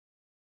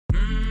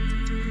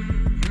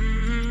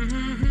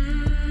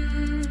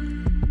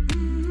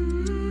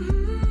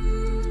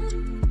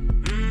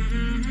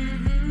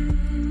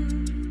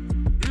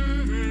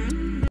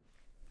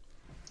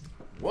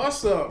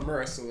What's up,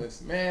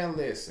 Merciless? Man,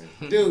 listen.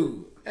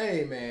 Dude,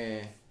 hey,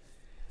 man.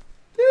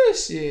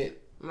 This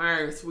shit.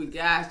 Merce, we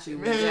got you.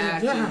 We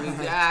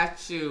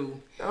got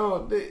you.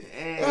 Oh,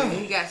 and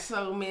he got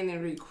so many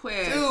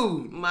requests.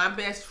 Dude. My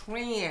best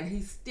friend, he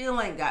still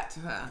ain't got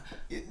to her.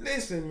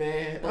 Listen,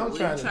 man. But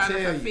I'm trying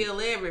to fulfill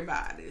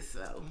everybody,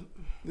 so.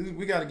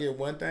 We got to get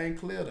one thing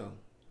clear, though.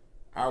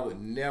 I would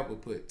never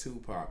put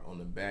Tupac on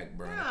the back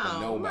burner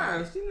for nobody.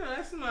 Merce, you know,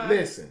 that's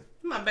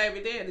my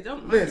baby daddy.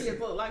 Don't my kids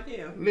look like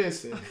him.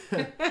 Listen.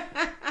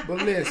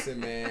 But listen,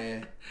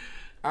 man.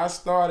 I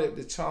started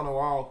the channel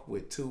off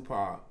with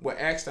Tupac. Well,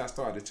 actually, I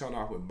started the channel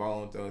off with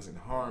Bone Thugs and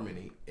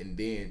Harmony, and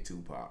then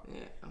Tupac.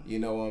 Yeah. You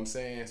know what I'm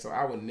saying? So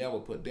I would never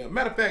put them.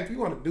 Matter of fact, if you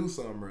want to do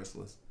something,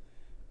 Merciless,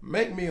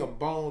 make me a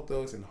Bone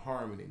Thugs and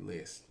Harmony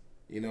list.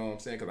 You know what I'm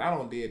saying? Because I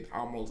don't did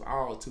almost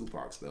all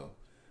Tupac stuff.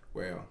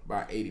 Well,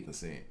 about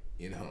 80%.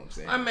 You know what I'm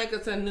saying? I make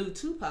us a new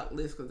Tupac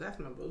list because that's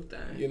my boo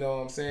thing. You know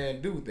what I'm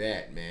saying? Do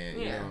that, man.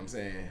 You know what I'm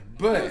saying?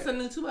 But it's a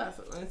new Tupac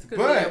list.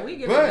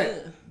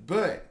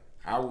 But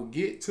I will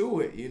get to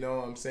it. You know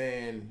what I'm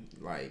saying?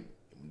 Like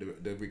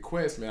the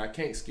request, man. I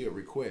can't skip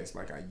requests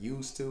like I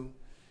used to.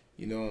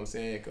 You know what I'm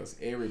saying? Because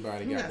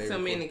everybody got their so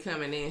many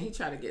coming in. He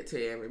try to get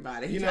to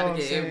everybody. He try to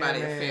get everybody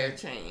a fair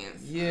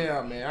chance.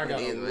 Yeah, man. I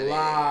got a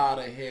lot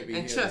of heavy hitters.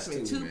 And trust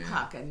me,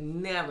 Tupac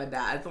can never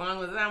die as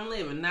long as I'm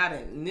living. Not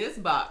in this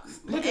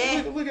box. Look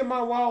at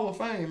my wall of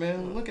fame,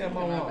 man. Look at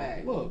my wall.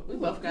 Look, we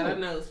both got our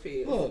nose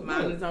pierced.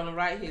 Mine is on the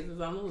right, his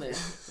is on the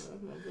left.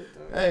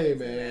 Hey,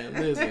 man.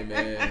 Listen,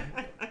 man.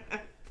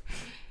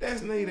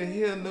 That's neither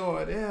here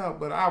nor there,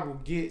 but I will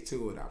get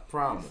to it. I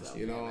promise.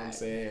 You know what I'm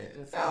saying?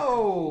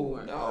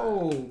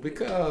 No,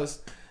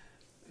 because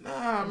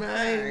man,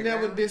 I ain't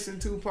never dissing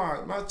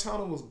Tupac. My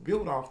channel was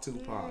built off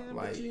Tupac. Yeah,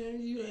 like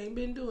you ain't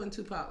been doing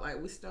Tupac like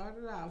we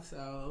started off.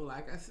 So,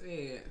 like I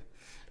said,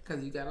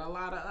 because you got a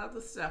lot of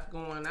other stuff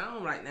going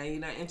on right now. You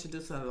done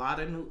introduced a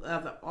lot of new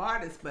other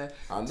artists, but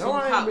I know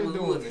Tupac I ain't been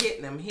doing it.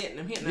 hitting them.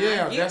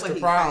 Yeah, that's the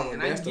problem.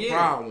 That's the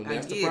problem.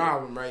 That's the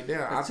problem right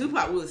there.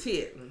 Tupac was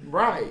hitting.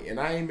 Right, and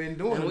I ain't been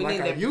doing it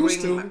like I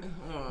used to.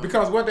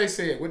 Because what they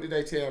said, what did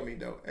they tell me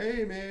though?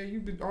 Hey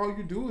man, all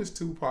you do is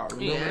Tupac.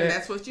 Remember that?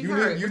 That's what you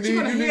heard. You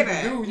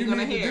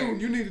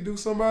need to do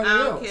somebody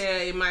else. I don't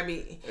care. It might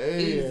be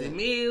Easy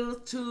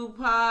Mills,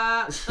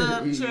 Tupac,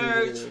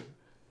 Upchurch.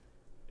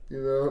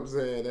 You know what I'm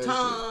saying?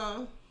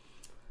 Tom.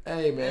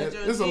 Hey man,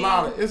 it's a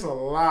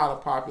lot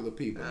of popular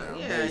people now.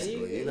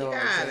 Basically, you know what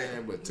I'm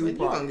saying. But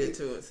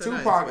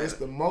Tupac is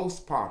the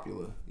most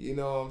popular. You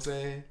know what I'm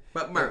saying.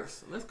 But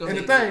Merce, let's go. And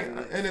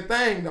the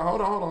thing, though,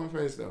 hold on, let me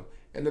finish though.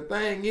 And the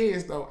thing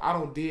is though, I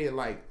don't did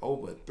like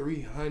over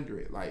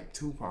 300 like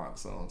Tupac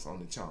songs on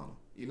the channel.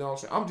 You know what I'm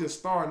saying. I'm just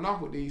starting off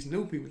with these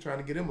new people trying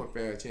to get them a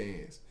fair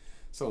chance.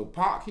 So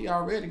Pac, he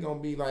already gonna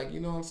be like,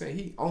 you know what I'm saying.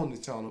 He on the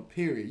channel.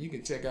 Period. You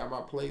can check out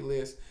my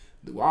playlist.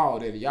 Do all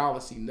that, y'all will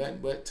see nothing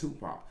but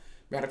Tupac.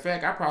 Matter of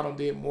fact, I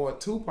probably did more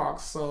Tupac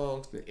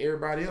songs than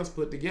everybody else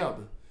put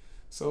together.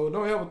 So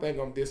don't ever think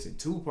I'm dissing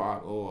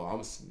Tupac or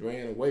I'm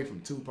straying away from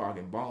Tupac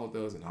and Bone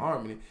Thugs and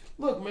Harmony.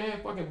 Look, man,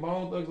 fucking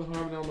Bone Thugs and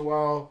Harmony on the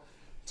wall.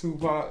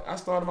 Tupac. I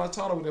started my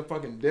channel with them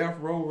fucking Death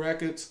Row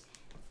Records.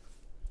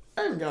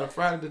 I even got a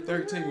Friday the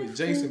 13th with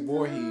Jason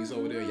Voorhees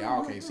over there.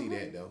 Y'all can't see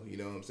that though. You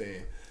know what I'm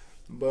saying?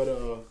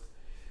 But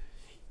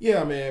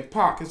yeah, man,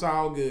 Pac, it's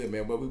all good,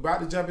 man. But we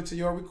about to jump into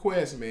your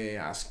request, man.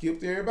 I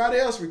skipped everybody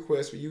else's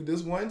request for you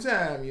this one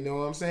time, you know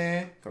what I'm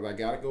saying? Because I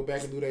got to go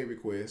back and do their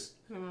request.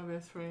 You're my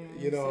best friend.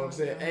 You know what I'm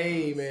saying?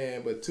 Hey,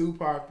 man, but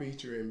Tupac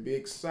featuring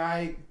Big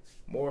Sight,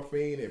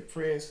 Morphine, and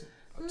Prince,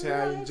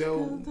 Italian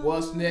Joe,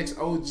 What's Next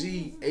OG,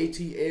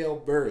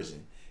 ATL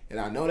version. And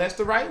I know that's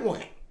the right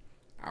one.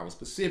 I was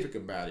specific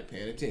about it,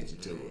 paying attention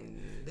to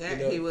it.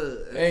 That he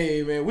was.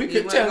 Hey, man, we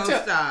could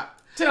stop.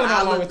 Tell them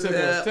how long it took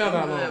us. Tell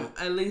them how long.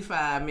 At least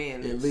 5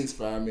 minutes. At least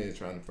 5 minutes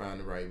trying to find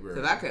the right version.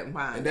 Because I couldn't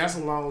find it. And that's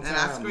a long time. And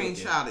I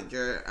screenshotted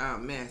your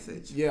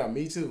message. Yeah,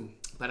 me too.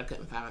 But I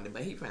couldn't find it.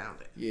 But he found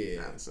it.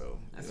 Yeah, so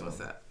that's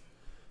what's up.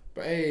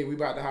 But hey, we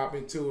about to hop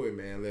into it,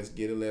 man. Let's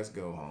get it. Let's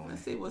go home.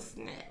 Let's see what's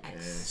next.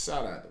 Man,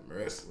 shout out to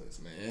Merciless,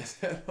 man.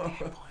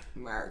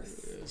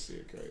 Merce. Yeah,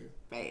 shit crazy.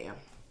 Bam.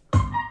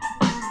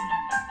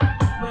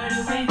 Where do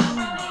we go?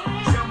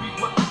 Tell me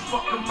what the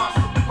fuck am I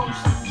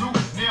supposed to do?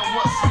 Now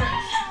what's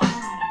next?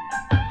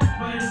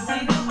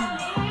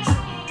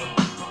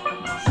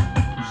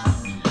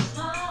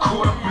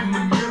 Caught up in the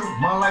middle,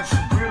 my life's a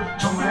riddle.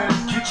 Don't let it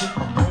get you.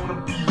 I'm gonna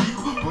be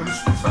legal, but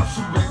it's this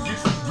hustle that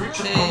gets me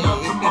richer. From up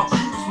to my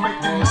people's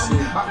making money.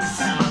 I can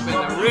see you been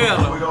the real.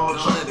 Don't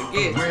let it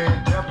get you.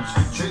 Red devils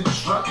continue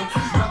struggling.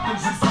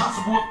 Nothing's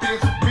impossible if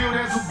there's a will,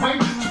 there's a way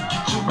to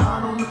get your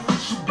mind on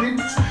official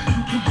business.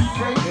 You can be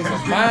paid. There's a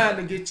mind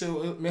to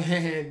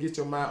get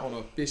your mind on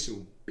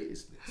official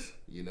business.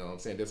 You know what I'm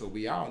saying? That's what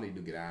we all need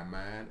to get our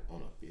mind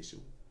on official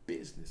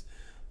business.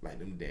 Like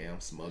them damn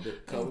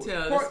smothered cold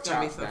pork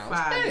chops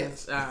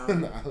downstairs.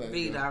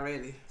 Beat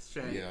already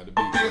straight. Yeah, the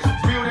beat. There's a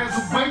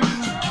way to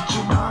get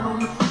your mind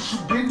on official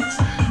business.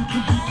 You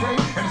can be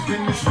paid, and it's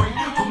been this way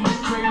from the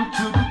cradle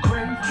to the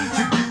grave.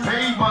 To get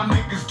paid, my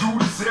niggas do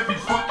this every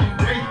fucking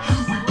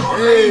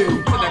Hey. To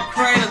the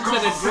cradle, to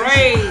the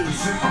grave.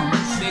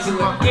 They do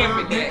it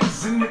every day.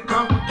 In the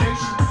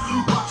congregation,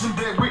 watching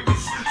their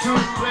witness to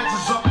the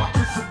pledges of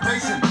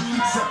participation.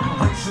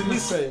 Separation He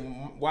is say,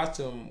 watch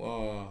them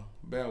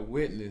bear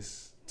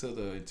witness to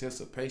the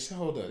anticipation.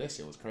 Hold up, that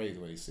shit was crazy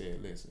what he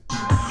said. Listen.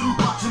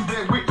 watching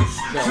their witness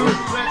to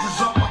the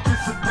pledges of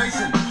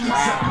participation.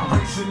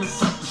 Separation and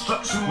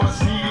self-destruction.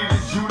 What's needed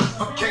is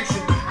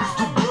unification. Cause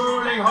the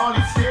world ain't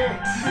hardly scared.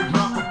 If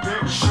not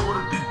prepared, we're sure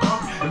to be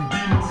bumped and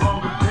be no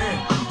longer there.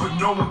 But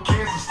no one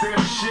cares instead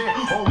of share.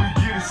 All we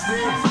get is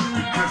stares.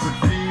 Because of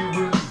fear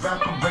will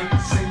evaporate.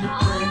 Say your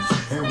prayers.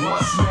 And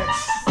what's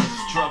next?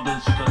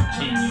 Struggles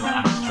continue.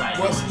 I'm striving.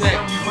 What's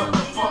Tell next? me what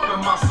the fuck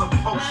am I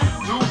supposed to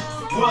do?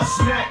 What's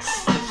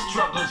next? The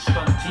struggles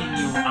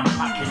continue. I'm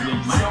packing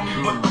with my Tell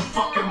me what the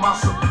fuck am I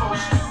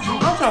supposed to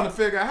do? I'm trying to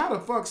figure out how the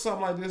fuck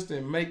something like this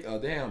didn't make a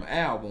damn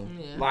album.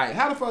 Yeah. Like,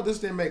 how the fuck this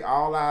didn't make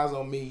All Eyes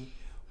on Me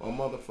or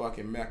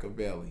motherfucking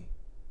Machiavelli?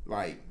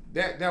 Like,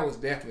 that was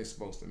definitely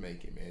supposed to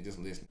make it, man. Just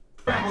listen.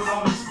 Banged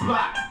on this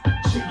block,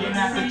 chicken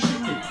after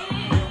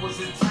chicken. There was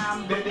a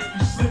time that if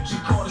you slipped, you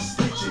caught a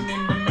stitching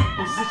in the main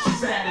position.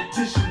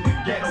 Statistician, the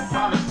ghetto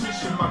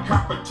politician. My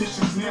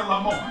competition's nil,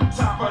 I'm on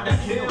top of the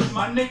hill.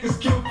 My niggas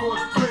kill for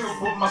a thrill,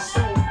 but my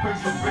soul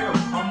pays the bill.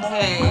 I'm on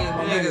Hey,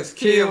 niggas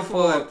kill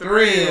for a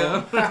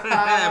thrill. But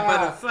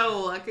a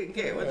soul, I couldn't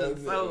care what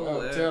the soul I'm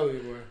was. telling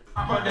you, man.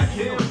 top of the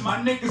hill. My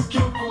niggas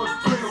kill for a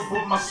thrill,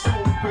 but my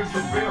soul pays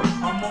the bill.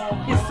 I'm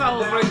on His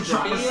soul brings the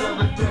trying to sell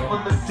bill. the devil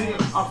a deal.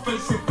 I'm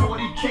facing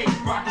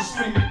 40K, rock the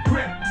spin the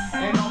grip.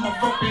 And all my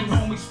fucking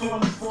homies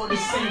falling for the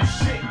same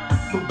shit.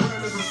 The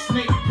world is a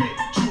snake pit.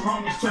 Two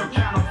homies turn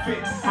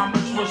counterfeit. How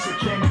much worse it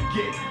can it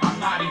get? I'm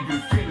not even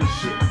feeling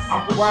shit.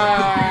 I wish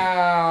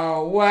I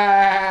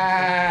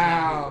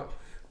Wow.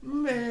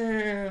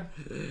 Man.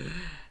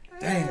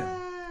 Damn.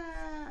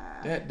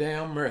 That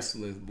damn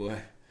merciless, boy.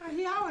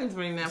 He always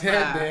bring that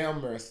That vibe.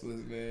 damn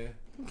merciless, man.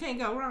 You can't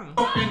go wrong.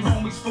 fucking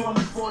homies falling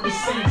for the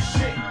same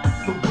shit.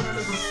 The world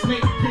is a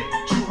snake pit.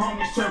 Two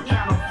homies turn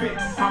counterfeit.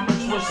 How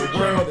much worse it The can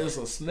world is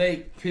a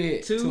snake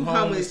pit. Two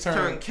homies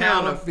turn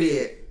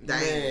counterfeit.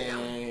 Damn.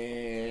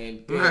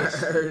 Man.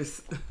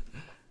 Worse.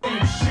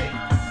 Ain't shit.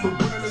 The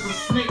world is a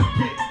snake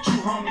pit. Two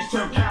homies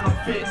turn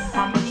counterfeit.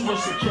 How much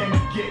worse it can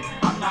it get?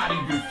 I'm not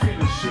even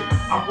feeling shit.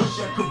 I wish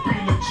I could be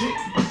legit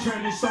and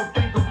turn this whole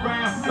thing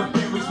around, but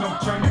there is no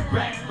turning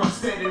back. I'm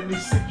steadily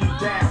sinking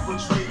down.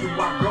 Which way do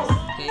I go?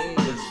 Hey.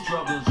 The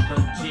struggles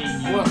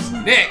continue. What's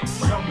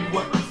next? Tell me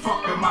what the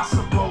fuck am I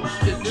supposed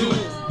to do?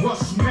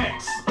 What's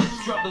next? The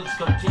struggles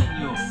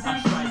continue. I'm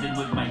striving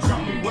with my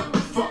Tell me what the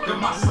fuck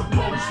am I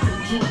supposed to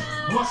do?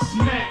 What's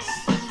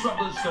next? The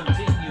struggles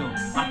continue.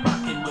 I'm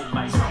packing with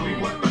my Tell me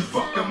what the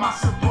fuck am I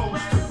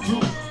supposed to do?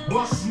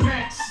 What's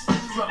next? The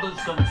struggles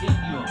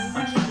continue.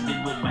 I'm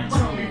striving with my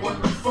Tell me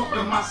what the fuck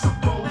am I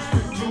supposed to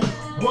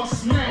do?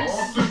 What's next? I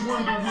often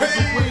wonder if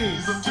the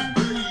ways of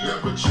today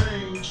ever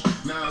change.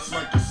 Now it's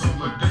like the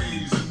summer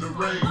days in the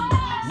rain.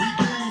 We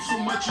gained so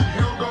much and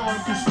held on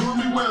through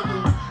stormy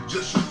weather.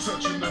 Just your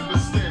touch and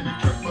understanding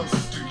kept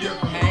us together.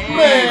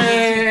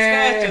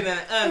 Touching and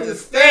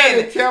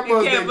understanding. Kept You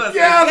us kept us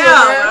together,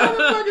 man.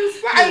 Motherfucking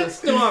It was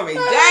sight. stormy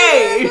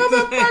Hey, days.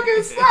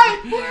 motherfucking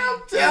sight, boy.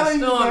 I'm telling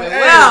you, stormy man.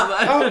 Hey, weather.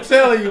 I'm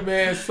telling you,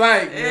 man.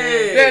 Psych, man.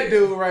 Hey. That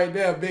dude right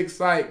there, big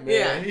psych, man.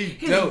 Yeah, He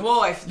his dope.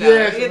 voice though.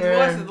 Yes, his man.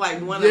 voice is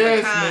like one Yes,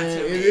 of a kind man.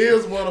 to me. It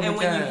is one of and a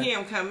when kind. you hear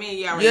him come in,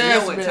 you already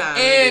Yes, know what man. time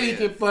And it he is.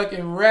 can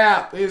fucking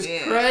rap. It's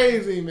Yeah.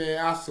 crazy,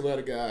 man. I swear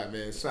to God,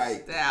 man.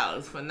 Psych. Style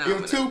is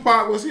phenomenal. If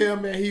Tupac was here,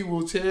 man, he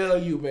will tell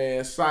you,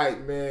 man.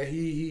 Psych, man.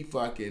 He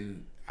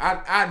fucking.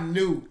 I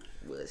knew.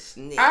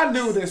 I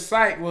knew that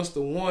Psych was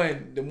the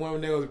one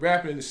when they was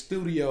rapping in the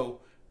studio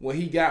when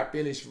he got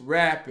finished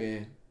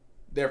rapping.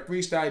 That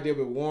freestyle he did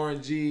with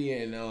Warren G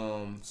and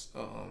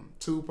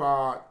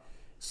Tupac,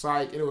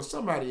 Psych, and it was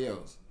somebody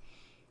else.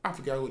 I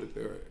forgot who the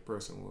third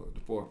person was, the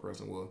fourth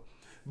person was.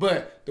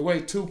 But the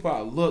way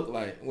Tupac looked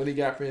like when he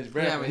got finished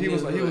rapping, he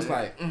was like, like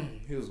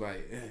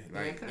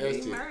Because that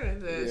he shit.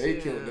 murdered that Yeah, he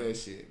shit. killed that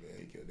shit, man.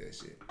 He killed that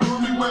shit.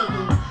 Stormy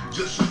weather,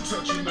 just your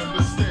touch and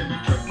understanding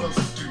kept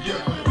us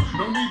together.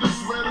 No need to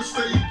swear to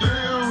stay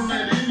down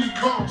at any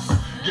cost.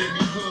 Gave me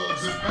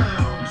hugs and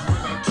pounds when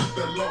I took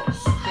that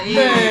loss.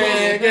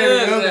 Man, give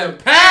me another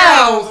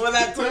pounds when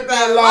I took that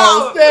that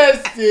loss. loss.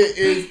 That shit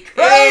is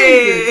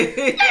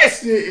crazy. Hey. That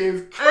shit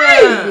is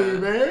crazy,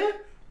 man.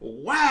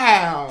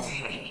 Wow.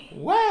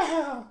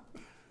 Wow.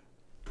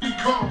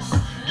 Cost.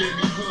 Gave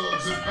me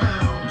hugs and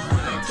pounds when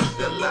I took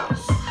that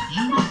loss.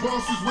 You the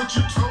boss is what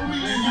you told me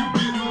and you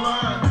didn't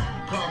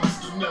lie. Promise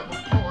to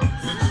never part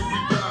until we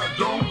die.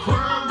 Don't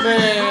cry,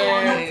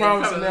 Man,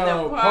 promise to From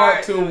never the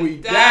part till we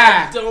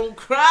die. Don't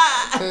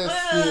cry.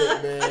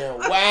 That shit,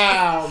 man.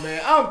 Wow,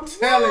 man. I'm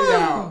telling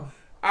y'all.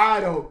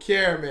 I don't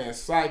care, man.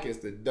 Psych is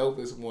the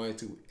dopest one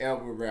to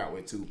ever rap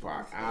with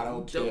Tupac. I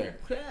don't care.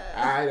 cry.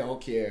 I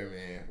don't care,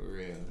 man. For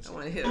real. I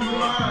want to hear don't that.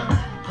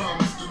 lie.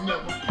 Promise to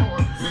never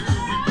part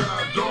until we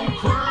die. Don't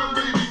cry,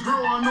 baby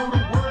girl. I know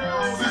the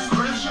world is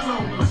crashing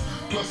on us.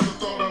 Plus, I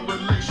thought our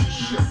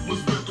relationship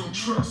was built on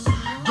trust.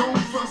 Don't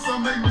fuss, I'm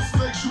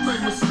mistakes, you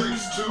make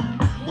mistakes too.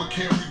 What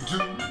can we do?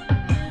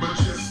 But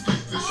just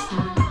think this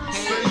through.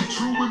 Stay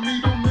true with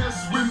me, don't mess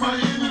with my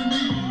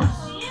enemies.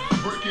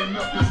 Breaking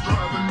up is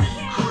driving me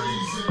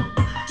crazy.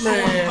 So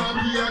Man. I'm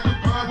probably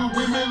occupied with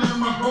women and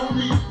my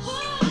homies.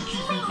 It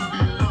keeps me from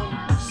being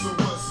lonely. So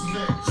what's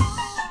next?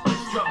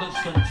 Struggles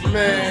continue.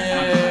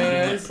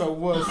 Man, so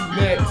what's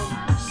next?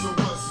 So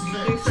what's He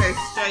next? said,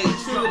 stay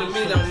true to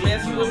me, don't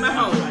mess with my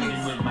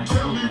homies.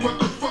 Tell me what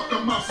the fuck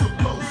am I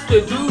supposed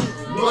To do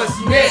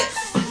what's next.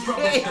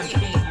 Struggles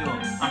continue.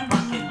 I'm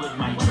rocking with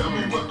my to? Tell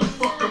me what the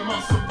fuck am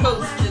I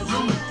supposed to do?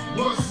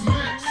 What's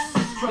next?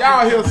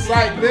 Y'all hear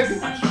psych,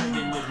 nigga? I'm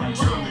striving with my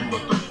Tell me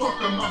what the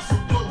fuck am I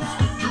supposed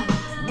to do?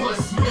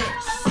 What's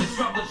next? The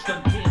struggles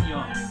continue.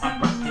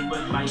 I'm rocking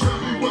with my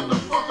Tell me what the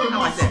fuck am I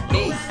like that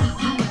beat. supposed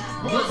to do?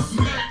 What's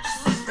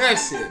next? That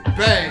shit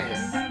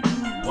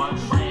bad.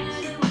 What's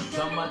next?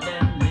 Some of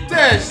them live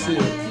That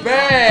shit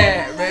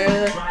bad,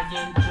 man.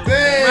 trying to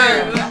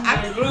Damn. Man, I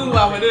can groove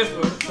off of this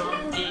one.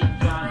 some ain't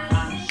God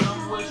and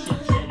some worship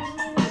sex.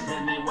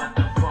 Tell me what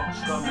the fuck's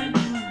coming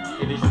in.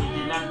 If it's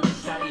sitting on the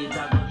sky, it's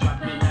a go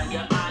drop in on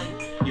your eye.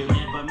 You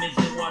never miss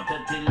the water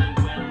till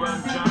the well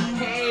run dry.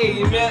 Hey,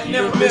 you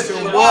never miss miss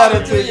your the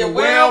water till your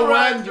well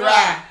run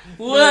dry.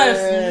 What's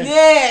Man.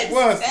 next?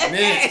 What's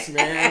next,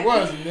 man?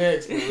 What's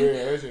next for real?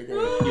 That shit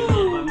good. You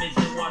never miss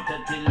the water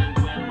till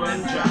the well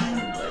run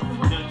dry.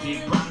 Dirty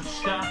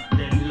prankster,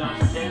 they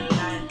lost their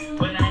line.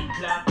 When I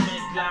clap, me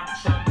clap,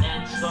 some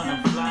heads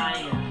gonna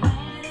fly.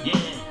 Yeah,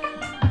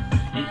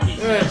 it is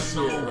That just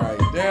shit so. right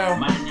there.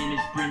 My name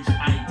is Prince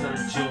Idol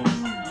Joe.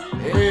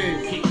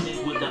 Hey. Kicking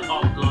it with the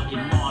outlaw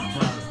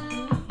immortal.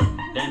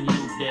 Then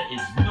you, there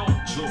is no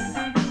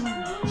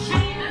joke.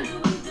 See?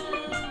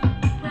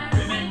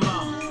 Remember,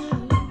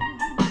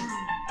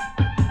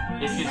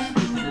 if you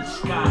spit in the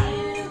sky,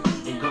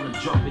 it's gonna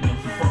drop in your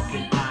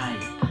fucking eye.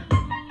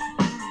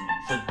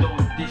 So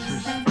don't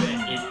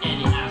disrespect in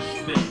any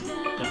aspect.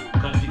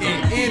 Cause you're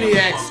In gonna any be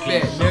a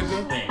aspect, fucking nigga.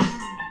 suspect.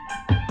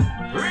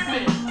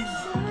 Remember,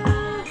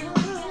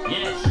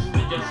 yes,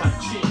 we just a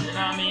chill, you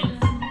know what I mean?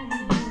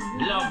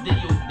 Love the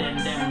youth,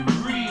 them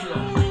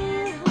real.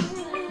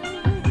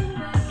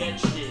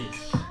 Catch this.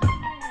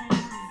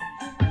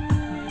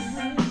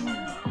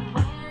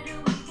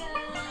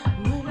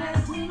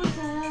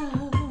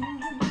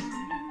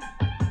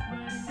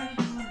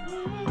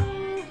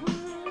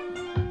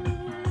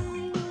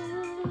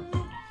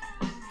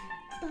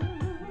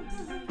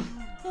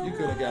 You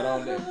could have got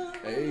on that.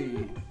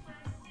 Hey.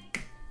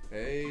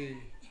 Hey.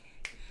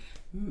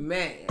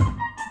 Man,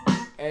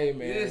 Hey, man.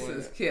 this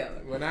is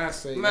killer. When I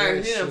say Man,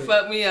 that you done shit,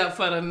 fucked me up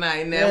for the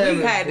night. Now Damn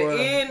we it, had boy.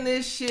 to end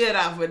this shit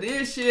off with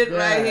this shit God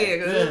right here,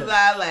 cause this damn. is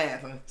our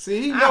laughing.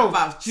 See, he I know.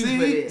 fought you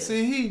for this.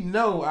 See, he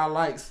know I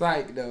like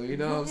psych though. You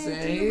know what I'm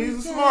saying?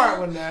 He's a smart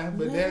one now,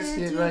 but that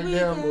shit right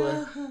there,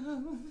 boy.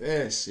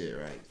 That shit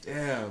right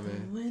there,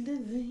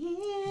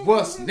 man.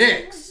 What's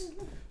next?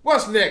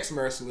 What's next,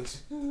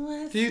 Merciless?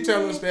 Can you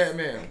tell us that,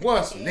 man?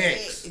 What's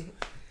next?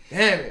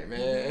 Damn it,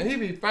 man. He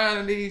be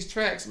finding these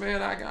tracks,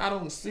 man. I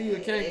don't see or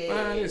can't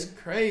find. It's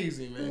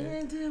crazy,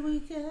 man.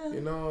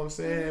 You know what I'm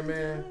saying,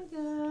 man?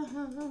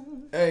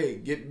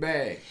 Hey, get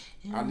back.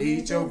 I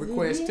need your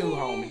request too,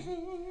 homie.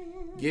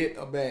 Get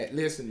a bag.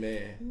 Listen,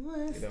 man. You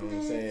know what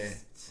I'm saying?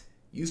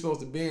 You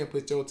supposed to be and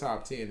put your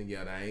top 10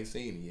 together. I ain't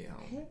seen it yet,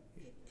 homie.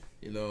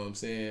 You know what I'm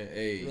saying?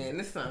 Hey. Man,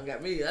 this song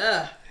got me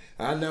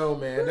I know,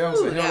 man. That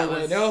was a Ooh, hell of a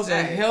that was that was a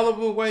sad. hell of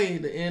a way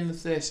to end the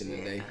session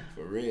today,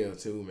 for real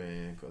too,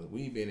 man. Cause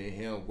we been in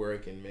here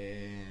working,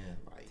 man,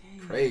 like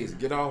crazy.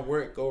 Get off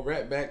work, go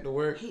right back to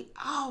work. He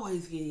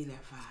always give you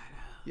that $5.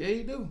 Yeah,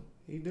 he do.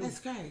 He do. That's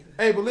crazy.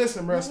 Hey, but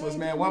listen, wrestlers,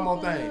 man. One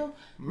more thing.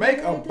 Make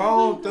a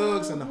Bone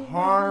Thugs and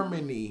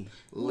Harmony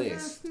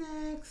list. What's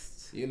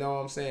next? You know what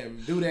I'm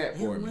saying? Do that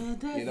for me.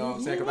 You know what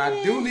I'm saying? Cause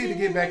I do need to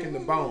get back in the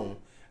Bone.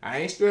 I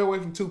ain't strayed away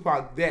from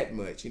Tupac that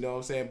much, you know what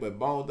I'm saying? But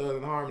Bone Thugs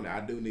and Harmony, I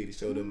do need to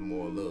show them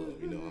more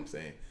love, you know what I'm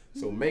saying?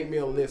 So make me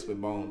a list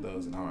with Bone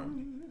Thugs and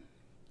Harmony. You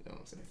know what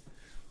I'm saying?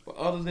 But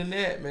other than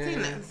that,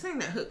 man. Sing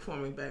that hook for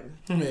me, baby.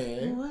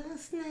 Man.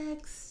 What's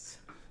next?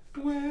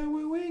 Where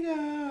will we go?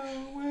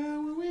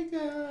 Where will we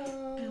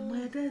go? And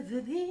where does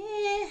it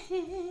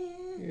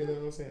end? You know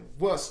what I'm saying?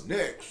 What's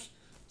next?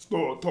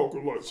 Start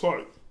talking like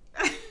sight.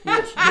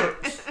 What's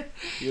next?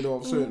 You know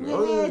what I'm saying?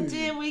 Where Hey.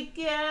 did we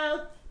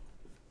go?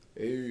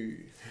 Hey.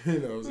 You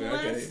know what I'm saying?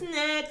 What's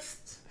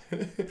next?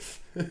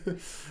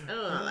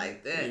 Oh, I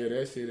like that. Yeah,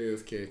 that shit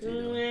is catchy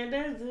though. Where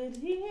does it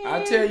end?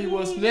 I tell you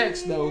what's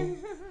next though.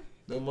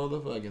 The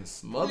motherfucking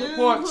smothered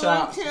pork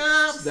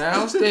chops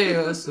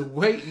downstairs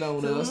waiting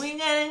on So us. we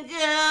gotta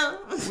go.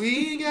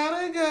 We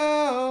gotta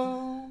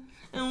go.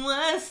 And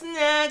what's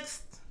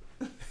next?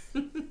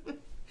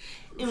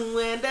 And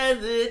where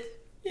does it?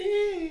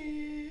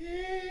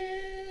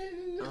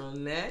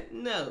 On that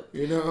note,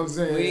 You know what I'm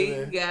saying? we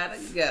man? gotta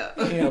go.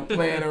 We ain't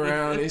playing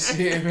around this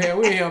shit, man.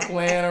 We ain't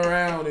playing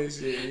around this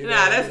shit. You know Nah,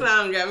 what that I mean?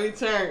 song got me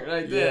turned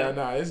right there. Yeah,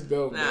 nah, it's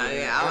dope, Nah, man.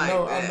 yeah, I like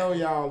know, that. I know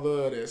y'all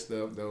love that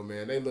stuff, though,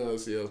 man. They love to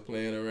see us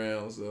playing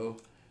around, so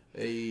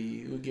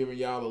Hey, we're giving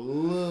y'all a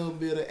little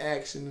bit of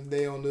action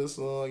today on this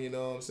song, you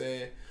know what I'm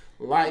saying?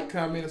 Like,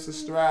 comment, and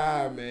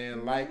subscribe,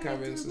 man. Like,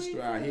 comment, and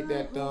subscribe. Hit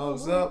that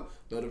thumbs up,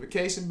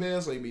 notification bell,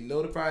 so you be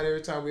notified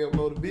every time we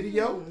upload a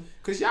video.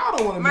 Cause y'all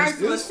don't want to miss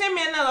this. Send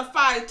me another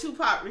fire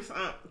Tupac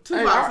song.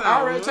 I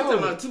already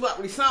told him.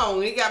 Tupac song.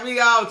 He got me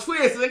all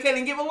twisted. I can't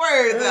even give a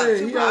word out.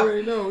 Hey, he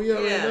already know. He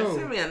already know.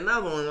 Send me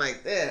another one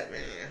like that,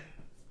 man.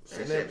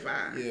 That shit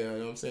fire. Yeah, you know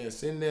what I'm saying?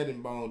 Send that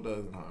in Bone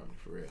Thugs and Harmony,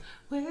 for real.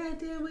 Where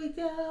did we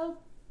go?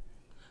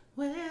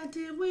 Where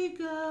did we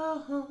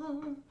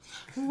go?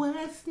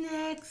 What's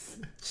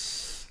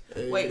next?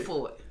 Hey, wait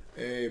for it.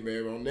 Hey,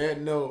 man, on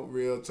that note,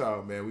 real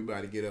talk, man, we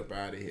about to get up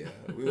out of here.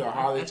 We gonna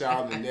holler at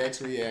y'all in the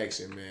next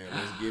reaction, man.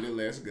 Let's get it,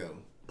 let's go.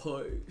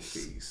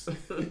 Peace.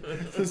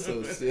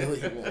 So silly,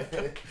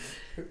 man.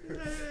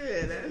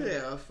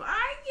 That's fire.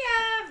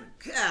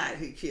 God,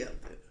 he killed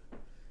it.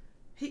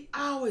 He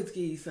always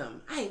give you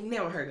something. I ain't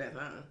never heard that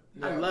song.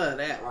 Yeah. I love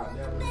that one.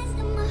 Best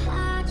of my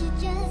heart, you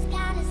just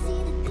gotta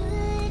see the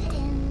good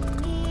in me.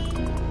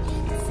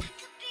 'Cause I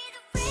could be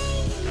the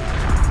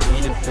rain.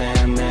 Be the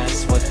fan,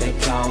 that's what they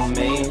call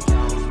me.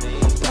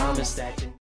 I promise that you